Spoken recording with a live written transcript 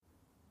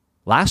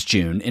Last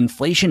June,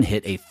 inflation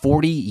hit a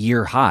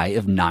 40-year high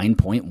of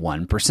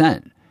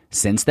 9.1%.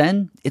 Since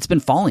then, it's been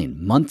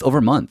falling month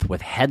over month,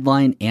 with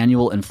headline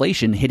annual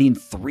inflation hitting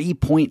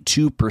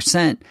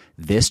 3.2%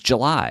 this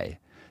July.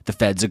 The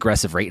Fed's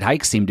aggressive rate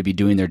hikes seem to be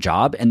doing their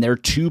job, and their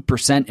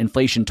 2%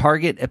 inflation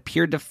target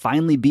appeared to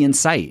finally be in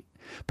sight.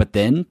 But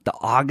then the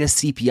August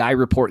CPI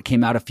report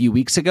came out a few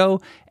weeks ago,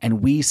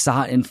 and we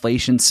saw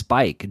inflation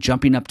spike,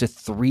 jumping up to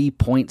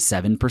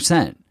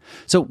 3.7%.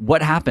 So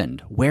what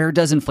happened? Where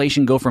does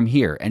inflation go from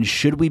here? And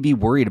should we be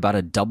worried about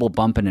a double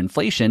bump in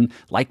inflation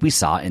like we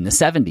saw in the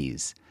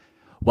 70s?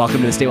 Welcome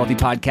to the Stay Wealthy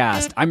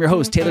Podcast. I'm your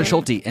host, Taylor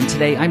Schulte, and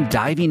today I'm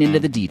diving into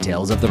the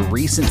details of the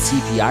recent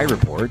CPI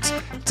reports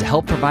to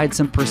help provide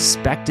some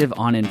perspective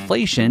on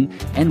inflation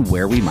and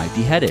where we might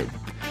be headed.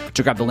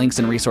 To grab the links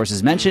and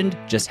resources mentioned,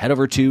 just head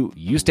over to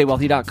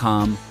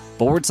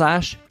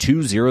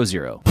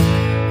youstaywealthy.com/200.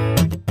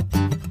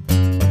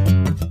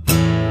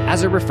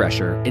 As a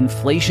refresher,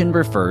 inflation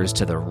refers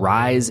to the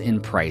rise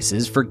in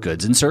prices for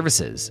goods and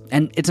services.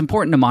 And it's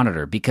important to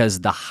monitor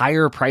because the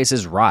higher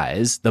prices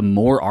rise, the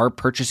more our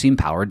purchasing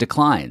power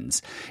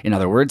declines. In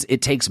other words,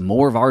 it takes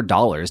more of our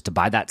dollars to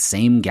buy that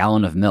same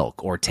gallon of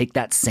milk or take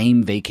that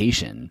same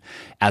vacation.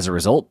 As a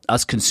result,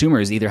 us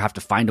consumers either have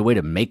to find a way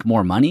to make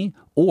more money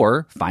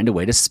or find a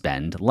way to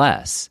spend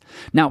less.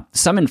 Now,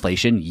 some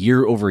inflation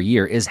year over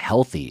year is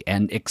healthy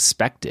and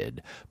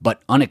expected,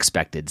 but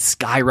unexpected,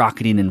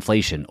 skyrocketing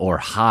inflation or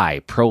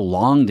high,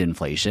 prolonged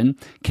inflation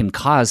can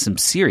cause some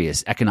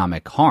serious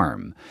economic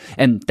harm.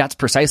 And that's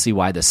precisely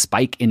why the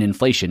spike in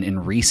inflation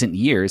in recent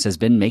years has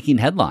been making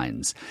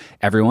headlines.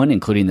 Everyone,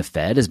 including the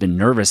Fed, has been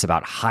nervous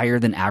about higher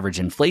than average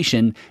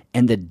inflation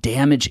and the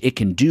damage it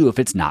can do if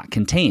it's not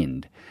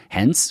contained.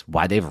 Hence,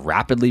 why they've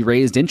rapidly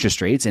raised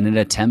interest rates in an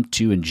attempt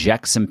to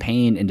inject some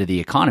pain into the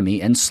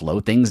economy and slow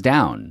things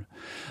down.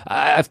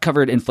 I've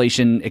covered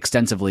inflation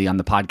extensively on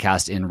the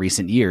podcast in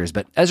recent years,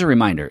 but as a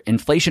reminder,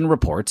 inflation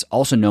reports,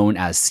 also known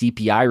as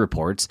CPI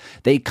reports,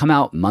 they come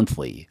out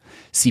monthly.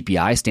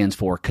 CPI stands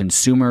for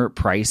Consumer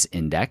Price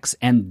Index,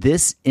 and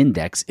this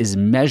index is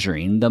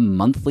measuring the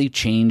monthly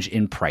change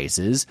in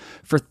prices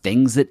for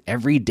things that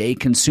everyday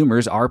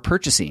consumers are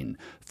purchasing: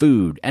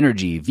 food,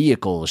 energy,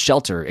 vehicles,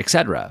 shelter,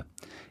 etc.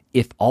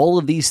 If all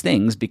of these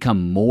things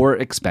become more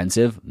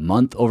expensive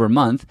month over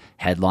month,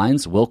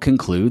 headlines will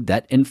conclude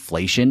that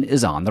inflation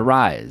is on the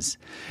rise.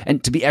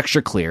 And to be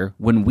extra clear,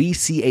 when we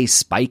see a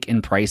spike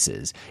in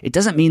prices, it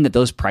doesn't mean that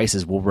those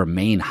prices will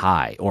remain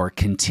high or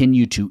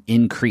continue to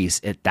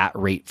increase at that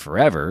rate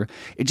forever.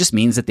 It just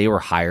means that they were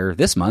higher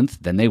this month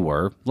than they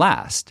were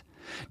last.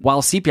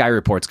 While CPI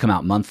reports come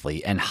out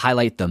monthly and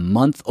highlight the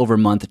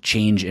month-over-month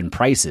change in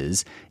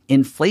prices,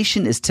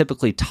 inflation is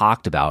typically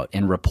talked about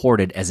and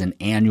reported as an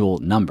annual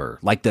number,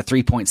 like the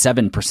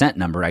 3.7%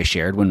 number I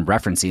shared when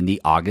referencing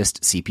the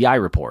August CPI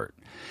report.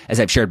 As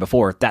I've shared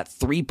before, that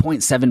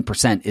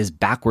 3.7% is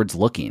backwards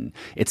looking.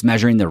 It's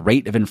measuring the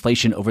rate of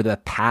inflation over the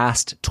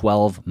past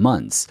 12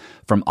 months,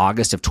 from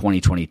August of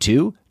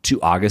 2022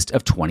 to August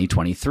of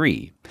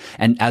 2023.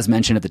 And as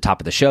mentioned at the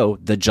top of the show,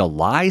 the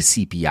July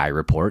CPI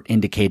report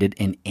indicated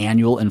an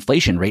annual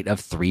inflation rate of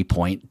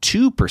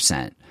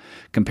 3.2%.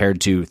 Compared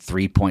to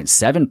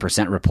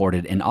 3.7%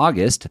 reported in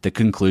August, the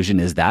conclusion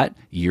is that,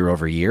 year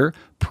over year,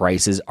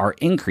 prices are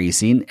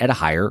increasing at a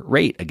higher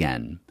rate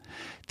again.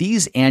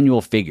 These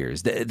annual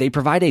figures, they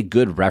provide a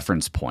good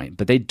reference point,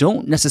 but they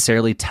don't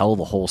necessarily tell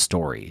the whole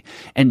story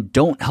and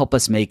don't help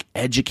us make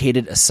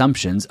educated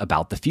assumptions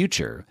about the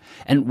future.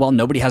 And while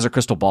nobody has a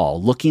crystal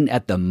ball, looking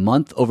at the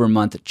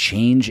month-over-month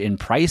change in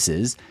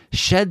prices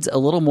sheds a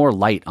little more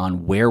light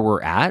on where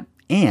we're at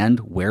and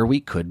where we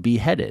could be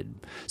headed.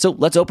 So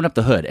let's open up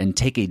the hood and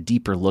take a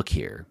deeper look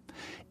here.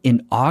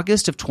 In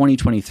August of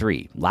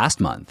 2023,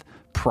 last month,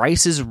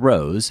 prices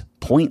rose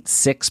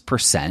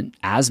 0.6%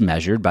 as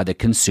measured by the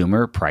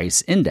Consumer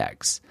Price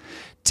Index.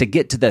 To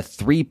get to the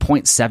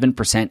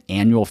 3.7%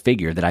 annual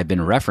figure that I've been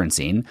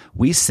referencing,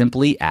 we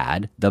simply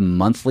add the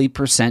monthly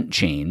percent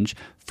change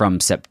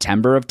from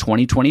September of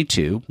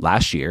 2022,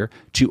 last year,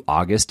 to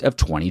August of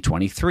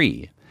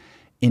 2023.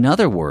 In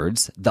other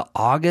words, the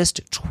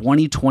August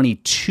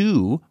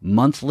 2022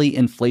 monthly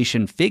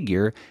inflation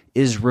figure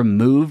is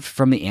removed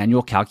from the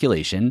annual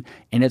calculation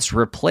and it's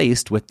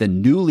replaced with the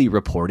newly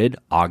reported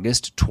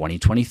August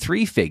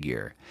 2023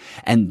 figure.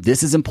 And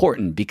this is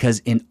important because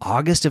in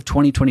August of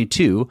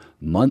 2022,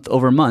 month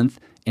over month,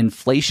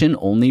 inflation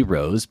only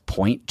rose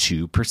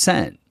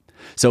 0.2%.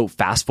 So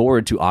fast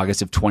forward to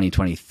August of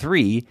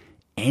 2023,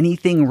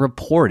 anything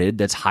reported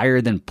that's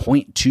higher than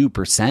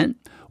 0.2%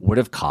 would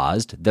have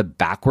caused the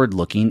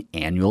backward-looking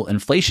annual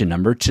inflation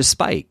number to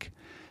spike.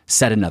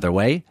 Said another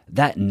way,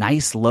 that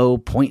nice low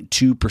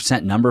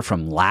 0.2% number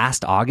from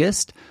last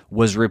August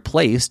was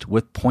replaced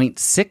with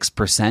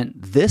 0.6%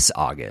 this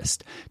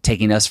August,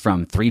 taking us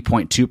from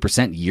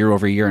 3.2%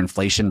 year-over-year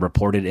inflation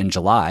reported in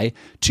July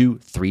to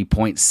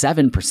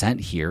 3.7%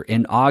 here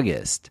in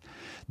August.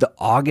 The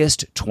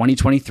August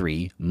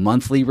 2023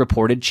 monthly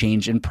reported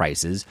change in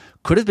prices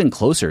could have been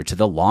closer to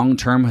the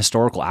long-term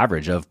historical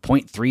average of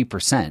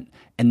 0.3%,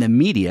 and the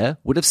media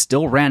would have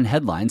still ran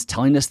headlines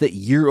telling us that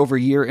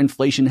year-over-year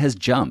inflation has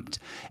jumped.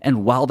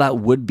 And while that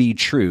would be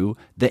true,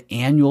 the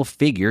annual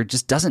figure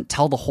just doesn't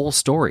tell the whole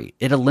story.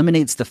 It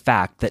eliminates the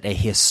fact that a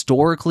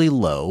historically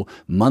low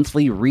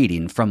monthly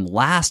reading from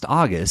last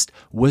August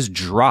was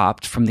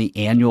dropped from the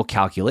annual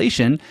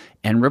calculation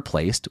and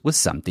replaced with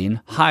something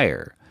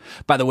higher.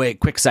 By the way,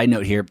 quick side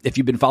note here, if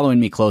you've been following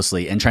me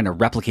closely and trying to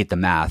replicate the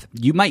math,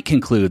 you might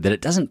conclude that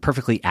it doesn't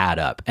perfectly add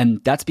up.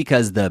 And that's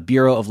because the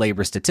Bureau of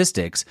Labor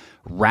Statistics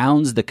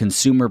rounds the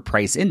consumer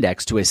price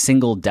index to a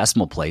single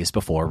decimal place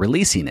before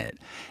releasing it.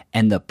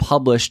 And the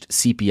published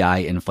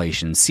CPI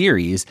inflation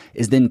series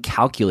is then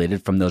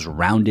calculated from those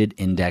rounded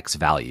index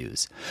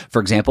values. For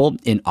example,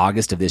 in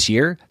August of this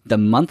year, the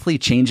monthly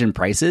change in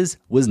prices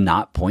was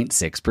not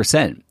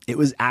 0.6%. It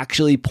was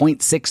actually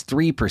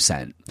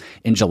 0.63%.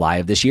 In July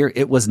of this year,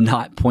 it was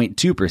not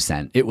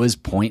 0.2%. It was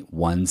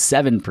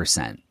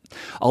 0.17%.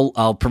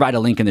 I'll provide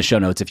a link in the show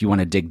notes if you want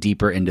to dig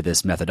deeper into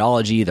this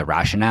methodology, the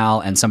rationale,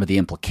 and some of the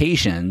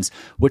implications,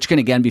 which can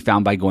again be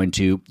found by going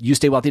to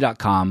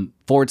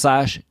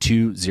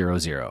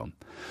youstaywealthy.com/200.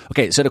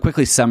 Okay, so to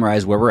quickly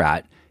summarize where we're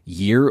at,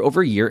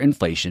 year-over-year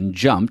inflation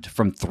jumped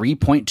from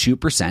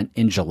 3.2%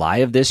 in July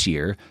of this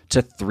year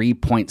to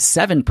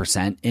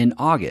 3.7% in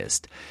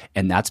August.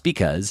 And that's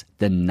because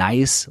the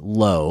nice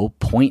low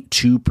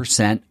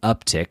 0.2%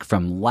 uptick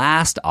from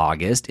last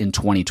August in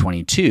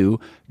 2022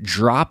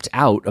 dropped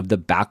out of the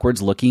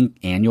backwards-looking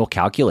annual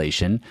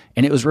calculation,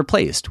 and it was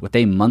replaced with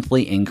a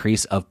monthly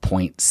increase of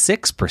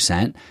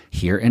 0.6%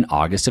 here in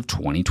August of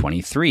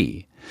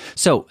 2023.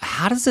 So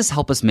how does this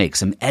help us make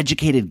some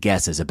educated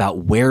guesses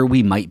about where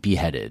we might be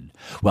headed?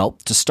 Well,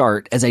 to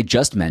start, as I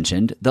just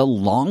mentioned, the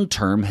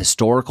long-term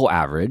historical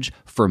average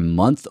for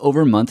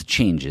month-over-month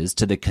changes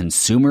to the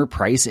consumer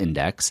price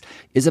index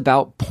is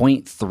about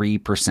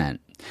 0.3%.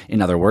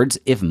 In other words,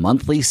 if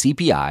monthly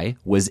CPI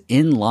was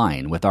in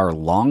line with our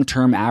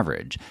long-term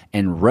average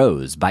and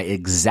rose by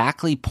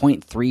exactly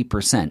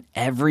 0.3%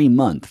 every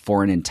month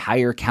for an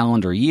entire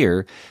calendar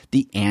year,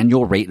 the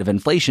annual rate of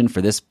inflation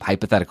for this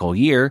hypothetical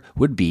year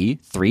would be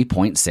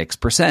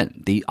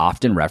 3.6%, the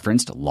often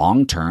referenced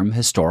long-term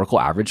historical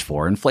average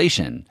for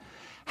inflation.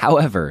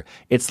 However,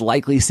 it's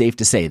likely safe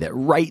to say that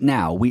right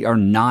now we are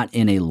not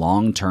in a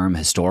long-term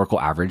historical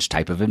average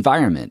type of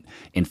environment.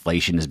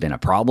 Inflation has been a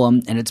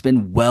problem, and it's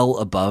been well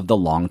above the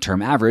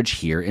long-term average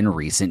here in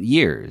recent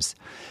years.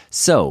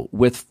 So,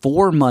 with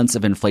 4 months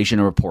of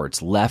inflation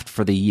reports left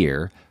for the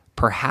year,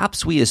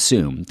 perhaps we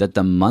assume that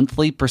the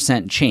monthly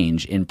percent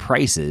change in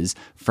prices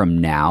from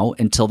now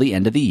until the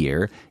end of the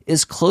year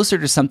is closer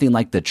to something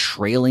like the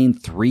trailing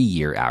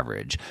 3-year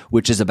average,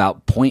 which is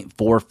about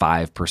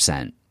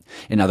 0.45%.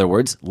 In other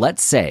words,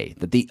 let's say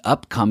that the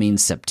upcoming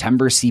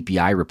September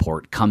CPI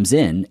report comes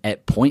in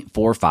at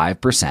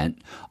 0.45%,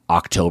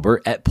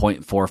 October at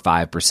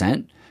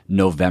 0.45%,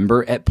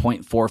 November at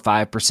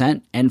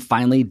 0.45%, and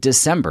finally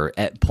December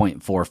at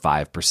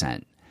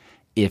 0.45%.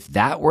 If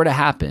that were to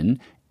happen,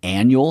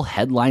 annual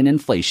headline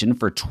inflation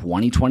for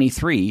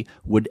 2023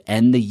 would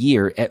end the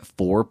year at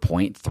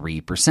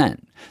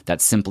 4.3%.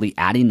 That's simply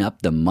adding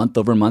up the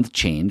month-over-month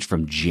change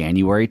from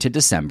January to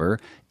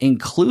December,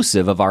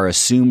 inclusive of our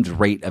assumed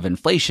rate of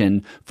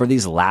inflation for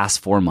these last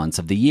 4 months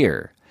of the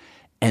year.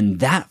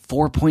 And that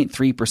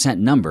 4.3%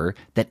 number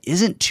that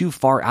isn't too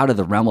far out of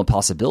the realm of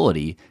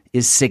possibility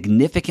is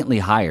significantly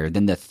higher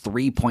than the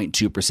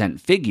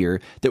 3.2%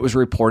 figure that was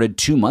reported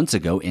 2 months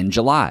ago in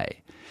July.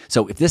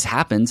 So if this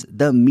happens,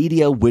 the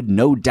media would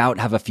no doubt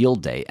have a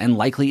field day and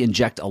likely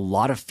inject a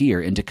lot of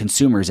fear into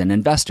consumers and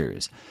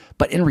investors.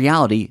 But in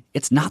reality,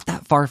 it's not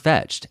that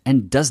far-fetched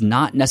and does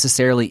not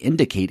necessarily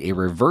indicate a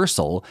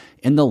reversal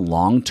in the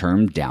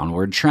long-term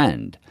downward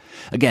trend.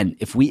 Again,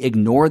 if we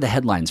ignore the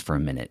headlines for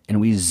a minute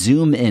and we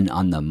zoom in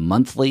on the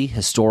monthly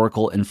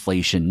historical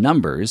inflation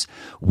numbers,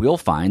 we'll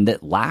find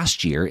that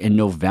last year in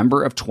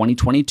November of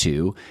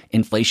 2022,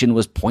 inflation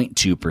was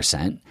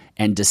 0.2%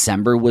 and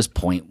December was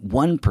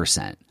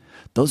 0.1%.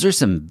 Those are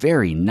some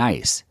very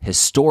nice,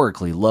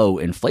 historically low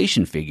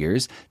inflation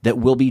figures that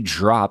will be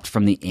dropped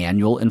from the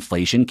annual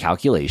inflation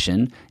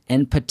calculation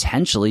and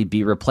potentially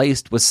be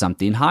replaced with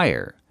something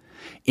higher.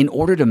 In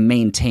order to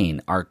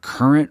maintain our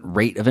current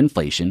rate of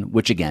inflation,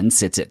 which again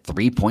sits at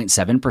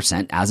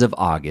 3.7% as of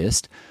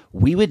August,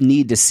 we would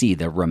need to see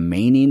the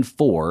remaining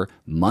 4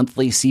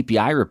 monthly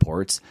CPI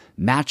reports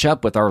match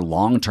up with our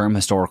long-term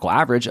historical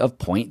average of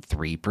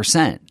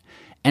 0.3%.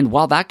 And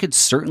while that could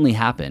certainly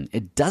happen,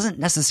 it doesn't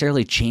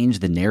necessarily change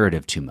the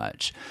narrative too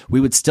much. We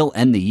would still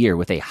end the year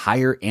with a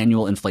higher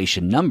annual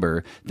inflation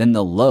number than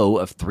the low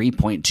of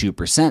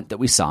 3.2% that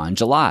we saw in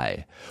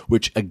July,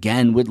 which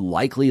again would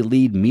likely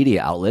lead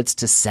media outlets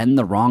to send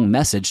the wrong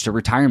message to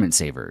retirement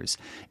savers.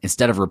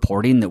 Instead of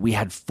reporting that we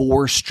had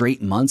 4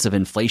 straight months of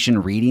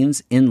inflation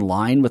readings in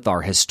line with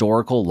our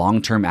historical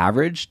long-term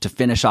average to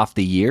finish off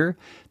the year,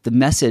 the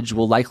message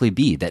will likely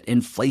be that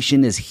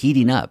inflation is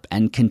heating up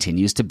and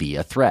continues to be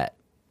a threat.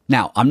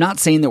 Now, I'm not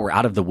saying that we're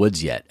out of the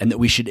woods yet and that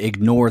we should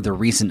ignore the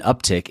recent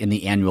uptick in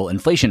the annual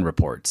inflation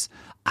reports.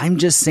 I'm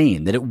just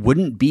saying that it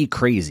wouldn't be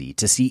crazy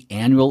to see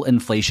annual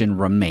inflation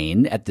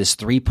remain at this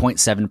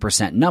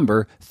 3.7%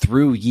 number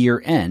through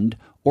year end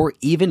or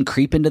even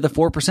creep into the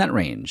 4%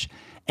 range.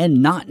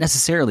 And not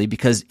necessarily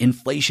because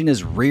inflation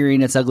is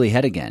rearing its ugly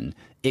head again.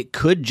 It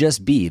could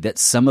just be that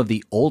some of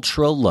the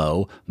ultra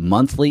low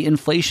monthly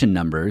inflation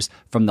numbers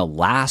from the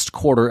last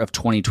quarter of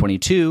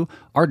 2022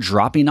 are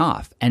dropping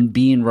off and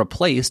being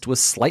replaced with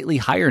slightly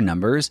higher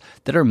numbers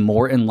that are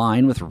more in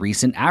line with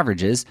recent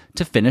averages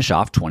to finish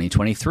off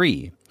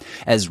 2023.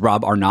 As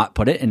Rob Arnott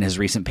put it in his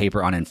recent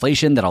paper on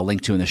inflation that I'll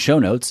link to in the show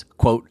notes,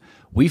 quote,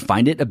 "We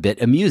find it a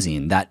bit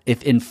amusing that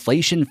if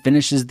inflation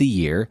finishes the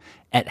year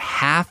at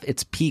half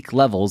its peak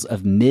levels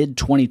of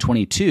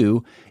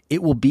mid-2022,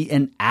 it will be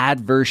an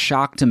adverse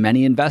shock to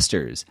many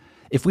investors.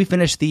 If we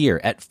finish the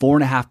year at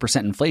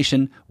 4.5%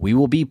 inflation, we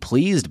will be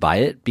pleased by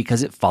it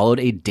because it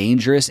followed a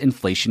dangerous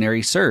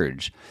inflationary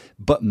surge.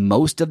 But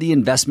most of the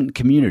investment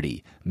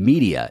community,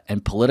 media,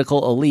 and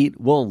political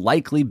elite will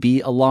likely be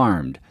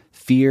alarmed.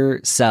 Fear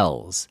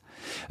sells."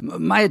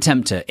 My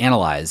attempt to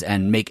analyze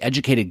and make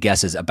educated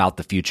guesses about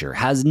the future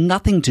has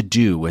nothing to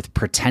do with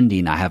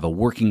pretending I have a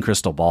working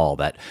crystal ball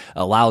that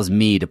allows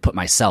me to put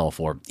myself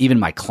or even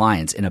my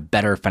clients in a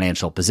better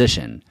financial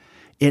position.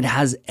 It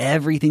has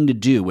everything to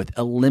do with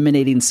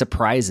eliminating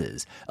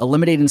surprises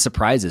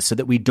so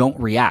that we don't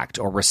react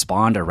or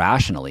respond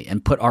irrationally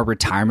and put our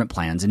retirement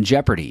plans in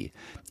jeopardy.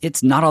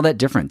 It's not all that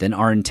different than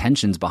our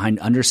intentions behind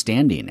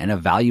understanding and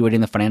evaluating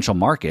the financial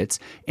markets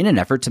in an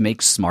effort to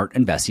make smart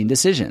investing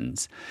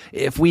decisions.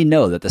 If we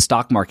know that the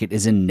stock market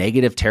is in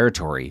negative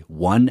territory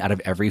 1 out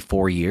of every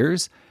 4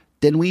 years,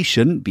 then we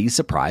shouldn't be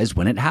surprised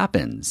when it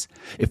happens.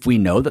 If we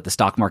know that the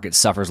stock market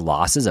suffers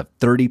losses of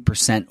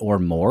 30% or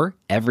more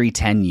every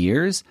 10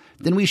 years,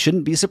 then we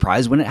shouldn't be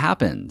surprised when it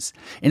happens.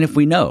 And if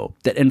we know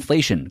that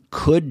inflation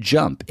could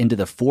jump into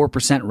the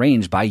 4%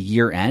 range by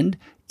year end,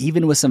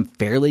 even with some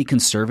fairly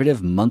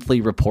conservative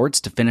monthly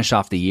reports to finish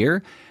off the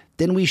year,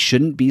 then we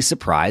shouldn't be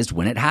surprised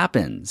when it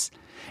happens.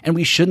 And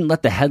we shouldn't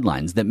let the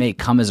headlines that may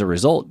come as a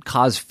result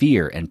cause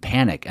fear and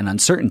panic and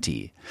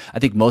uncertainty. I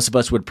think most of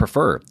us would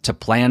prefer to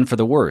plan for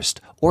the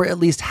worst, or at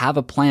least have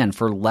a plan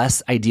for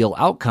less ideal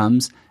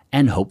outcomes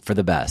and hope for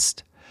the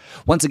best.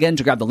 Once again,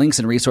 to grab the links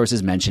and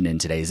resources mentioned in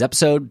today's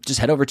episode, just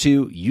head over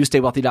to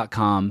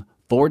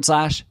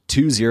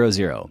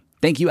youstaywealthy.com/200.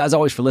 Thank you as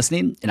always for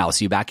listening, and I'll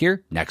see you back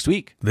here next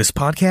week. This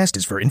podcast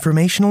is for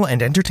informational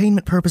and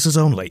entertainment purposes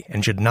only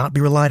and should not be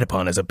relied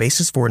upon as a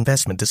basis for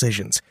investment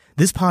decisions.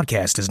 This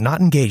podcast is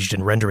not engaged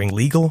in rendering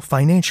legal,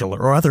 financial,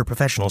 or other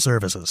professional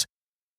services.